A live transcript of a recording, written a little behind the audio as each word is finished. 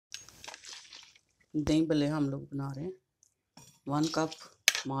दही भल्ले हम लोग बना रहे हैं। 1 कप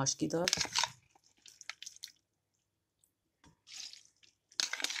माश की दाल,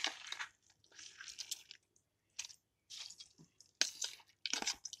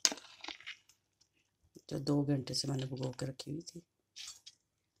 जो 2 घंटे से मैंने भिगो के रखी हुई थी।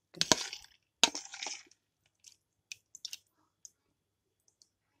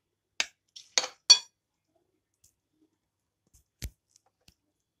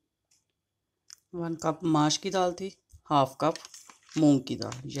 1 कप माश की दाल थी, 1/2 कप मूंग की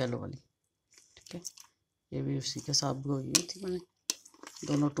दाल येलो वाली। ठीक है, ये भी उसी के साथ भिगोई हुई थी मैंने,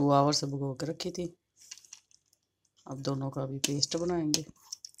 दोनों 2 आवर से भिगो के रखी थी। अब दोनों का भी पेस्ट बनाएंगे,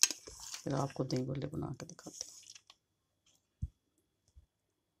 फिर आपको दही भल्ले बना के दिखाते हैं।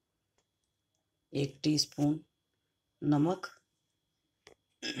 1 टीस्पून नमक,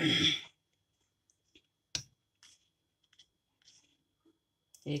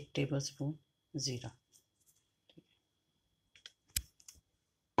 1 टेबलस्पून ज़ीरा,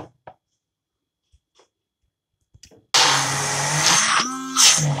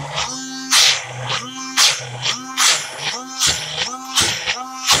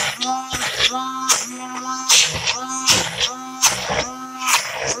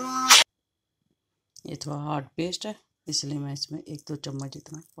 ये थोड़ा हार्ड पेस्ट है इसलिए मैं इसमें 1-2 चम्मच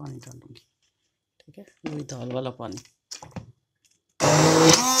जितना पानी डालूंगी। ठीक है, वही दाल वाला पानी।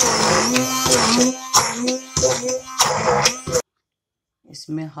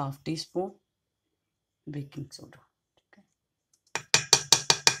 इसमें 1/2 टीस्पून बेकिंग सोडा। ठीक है,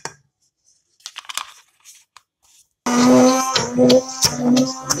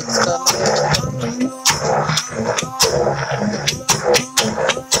 मिक्स कर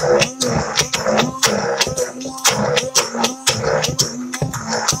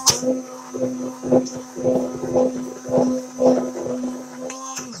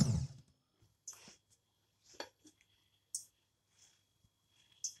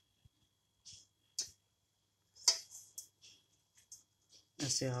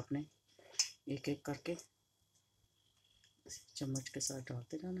ऐसे आपने एक एक करके चम्मच के साथ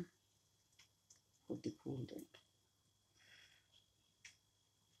डालते जाना, खुद ही फूल जाएंगे।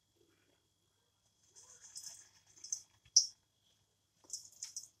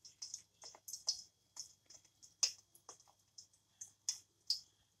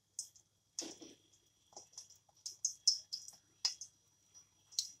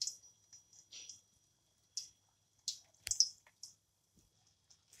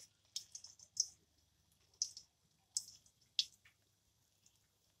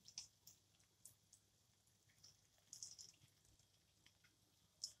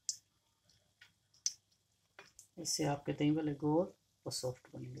 इससे आपके दही भल्ले गोल और सॉफ्ट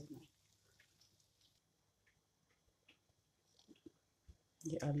बनेंगे।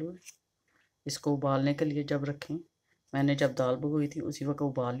 ये आलू है, इसको उबालने के लिए जब रखें, मैंने जब दाल भिगोई थी उसी वक्त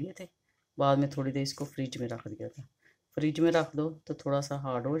उबाल लिए थे, बाद में थोड़ी देर इसको फ्रिज में रख दिया था। फ्रिज में रख दो तो थोड़ा सा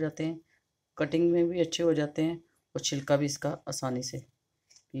हार्ड हो जाते हैं, कटिंग में भी अच्छे हो जाते हैं और छिलका भी इसका आसानी से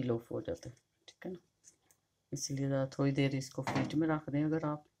पील ऑफ हो जाता है। ठीक है ना, इसलिए थोड़ी देर इसको फ्रिज में रख दें। अगर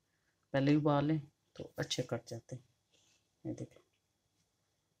आप पहले ही उबाल लें तो अच्छे कट जाते हैं। ये देखें,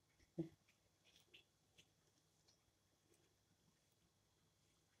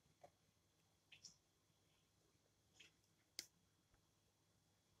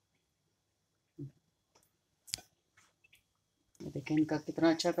 देखें इनका कितना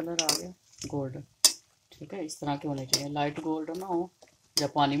अच्छा कलर आ गया, गोल्डन। ठीक है, इस तरह के होने चाहिए, लाइट गोल्डन ना हो,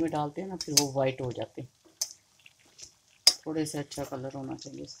 जब पानी में डालते हैं ना फिर वो वाइट हो जाते हैं। थोड़े से अच्छा कलर होना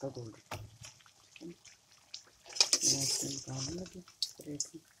चाहिए इसका गोल्डन। मैं इसमें निकालने लगी प्लेट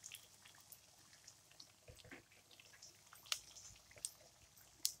में।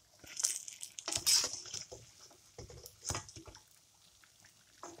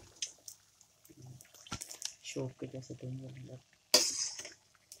 शॉप के जैसे देंगे,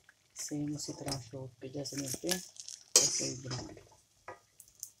 सेम उसी तरह शॉप के जैसे मिलते हैं वैसे ही बनाएंगे।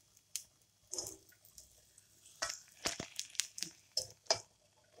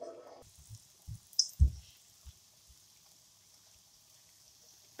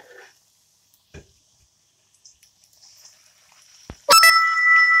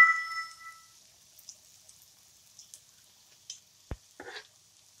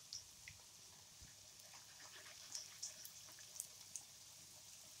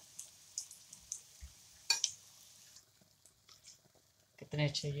 कितने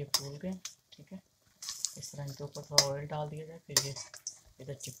अच्छे ये फूल गए। ठीक है, इस तरह इनके ऊपर थोड़ा ऑयल डाल दिया जाए, फिर ये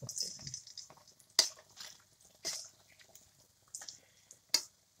इधर चिपकते हैं।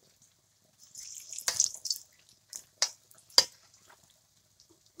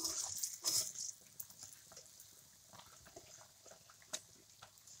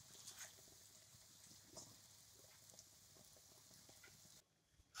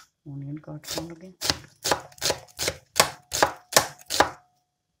 ऑनियन काटने लगे।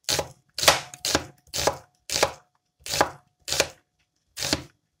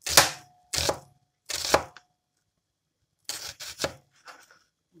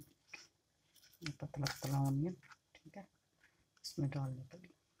 पतला पतला ऑनियन, ठीक है, इसमें डालने के लिए।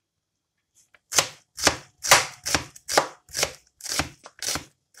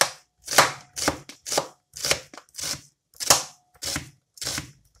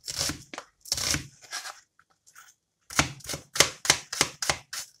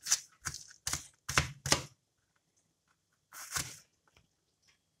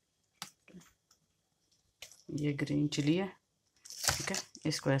 ये ग्रीन चिली है, ठीक है,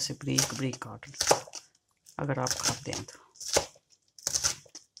 इसको ऐसे ब्रीक ब्रीक काट लो अगर आप खाते हैं तो।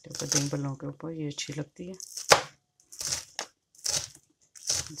 देखो दही बल्लों के ऊपर ये अच्छी लगती है,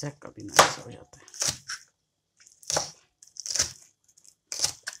 जैक का भी नाइस हो जाता है।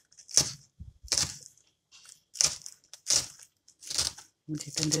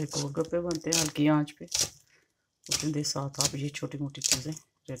 जितने देर गोलगप्पे बनते हैं हल्की आंच पे, उतनी देर साथ आप ये छोटी मोटी चीज़ें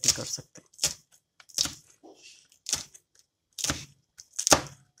रेडी कर सकते हैं।